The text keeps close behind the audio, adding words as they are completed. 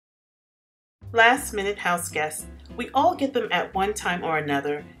Last minute house guests. We all get them at one time or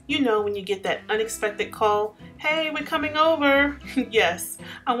another. You know, when you get that unexpected call, "Hey, we're coming over." Yes,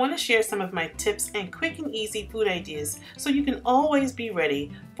 I want to share some of my tips and quick and easy food ideas so you can always be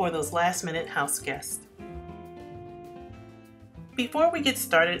ready for those last minute house guests. Before we get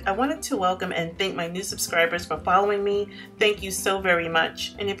started, I wanted to welcome and thank my new subscribers for following me. Thank you so very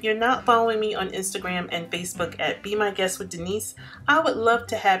much. And if you're not following me on Instagram and Facebook at Bemyguestwithdenise, I would love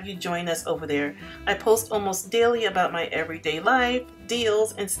to have you join us over there. I post almost daily about my everyday life,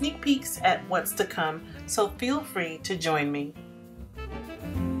 deals, and sneak peeks at what's to come, so feel free to join me.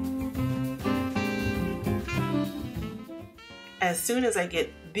 As soon as I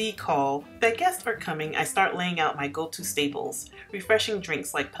get the call that guests are coming, I start laying out my go-to staples. Refreshing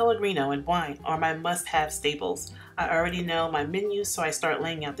drinks like Pellegrino and wine are my must-have staples. I already know my menu, so I start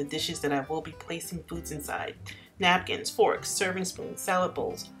laying out the dishes that I will be placing foods inside. Napkins, forks, serving spoons, salad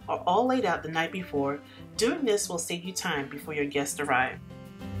bowls are all laid out the night before. Doing this will save you time before your guests arrive.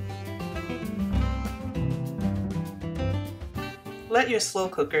 Let your slow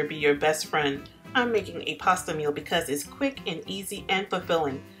cooker be your best friend. I'm making a pasta meal because it's quick and easy and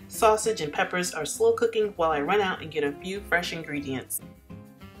fulfilling. Sausage and peppers are slow cooking while I run out and get a few fresh ingredients.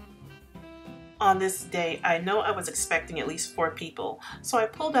 On this day, I know I was expecting at least 4 people, so I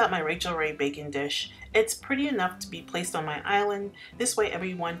pulled out my Rachel Ray bacon dish. It's pretty enough to be placed on my island. This way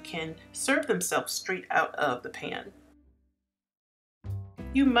everyone can serve themselves straight out of the pan.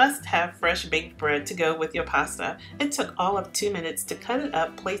 You must have fresh baked bread to go with your pasta. It took all of 2 minutes to cut it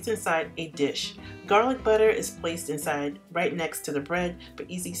up, placed inside a dish. Garlic butter is placed inside right next to the bread for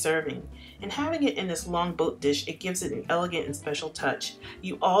easy serving. And having it in this long boat dish, it gives it an elegant and special touch.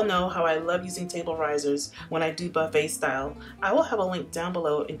 You all know how I love using table risers when I do buffet style. I will have a link down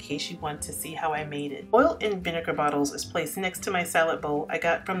below in case you want to see how I made it. Oil and vinegar bottles is placed next to my salad bowl I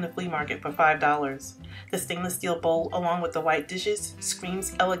got from the flea market for $5. The stainless steel bowl along with the white dishes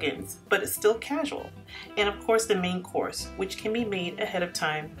screams elegance, but it's still casual. And of course the main course, which can be made ahead of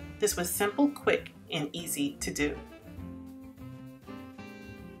time. This was simple, quick, and easy to do.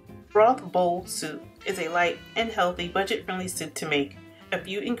 Broth bowl soup is a light and healthy, budget-friendly soup to make. A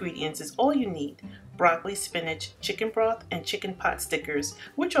few ingredients is all you need. Broccoli, spinach, chicken broth, and chicken pot stickers,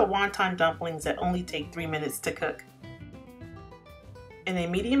 which are wonton dumplings that only take 3 minutes to cook. In a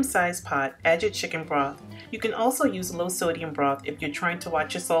medium-sized pot, add your chicken broth. You can also use low-sodium broth if you're trying to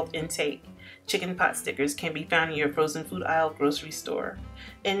watch your salt intake. Chicken pot stickers can be found in your frozen food aisle grocery store.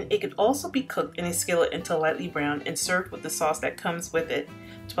 And it could also be cooked in a skillet until lightly brown and served with the sauce that comes with it.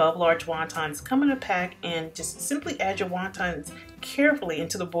 12 large wontons come in a pack, and just simply add your wontons carefully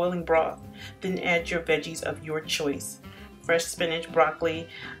into the boiling broth. Then add your veggies of your choice. Fresh spinach, broccoli,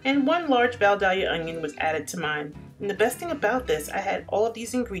 and 1 large Valdalia onion was added to mine. And the best thing about this, I had all of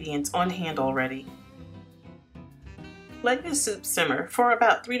these ingredients on hand already. Let your soup simmer for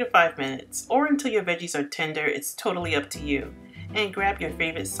about 3 to 5 minutes, or until your veggies are tender. It's totally up to you. And grab your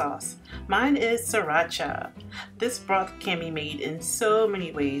favorite sauce. Mine is sriracha. This broth can be made in so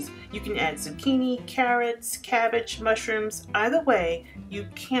many ways. You can add zucchini, carrots, cabbage, mushrooms. Either way, you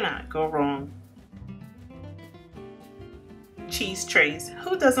cannot go wrong. Cheese trays.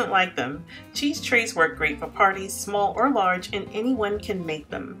 Who doesn't like them? Cheese trays work great for parties, small or large, and anyone can make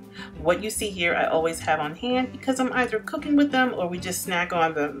them. What you see here I always have on hand because I'm either cooking with them or we just snack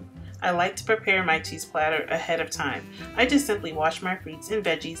on them. I like to prepare my cheese platter ahead of time. I just simply wash my fruits and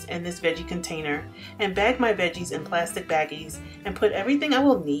veggies in this veggie container and bag my veggies in plastic baggies and put everything I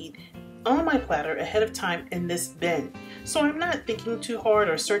will need on my platter ahead of time in this bin. So I'm not thinking too hard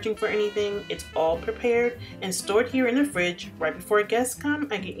or searching for anything. It's all prepared and stored here in the fridge. Right before guests come,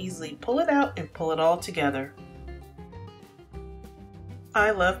 I can easily pull it out and pull it all together. I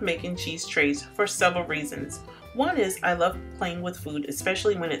love making cheese trays for several reasons. One is I love playing with food,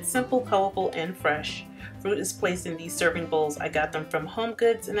 especially when it's simple, colorful, and fresh. Fruit is placed in these serving bowls. I got them from Home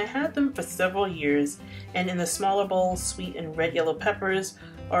Goods and I had them for several years. And in the smaller bowl, sweet and red yellow peppers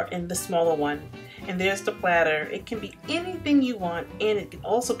are in the smaller one. And there's the platter. It can be anything you want, and it can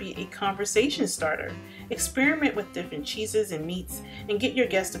also be a conversation starter. Experiment with different cheeses and meats and get your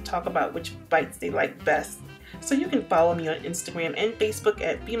guests to talk about which bites they like best. So you can follow me on Instagram and Facebook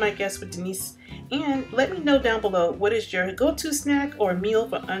at Bemyguestwithdenise, and let me know down below what is your go-to snack or meal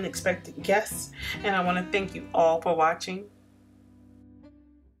for unexpected guests. And I want to thank you all for watching.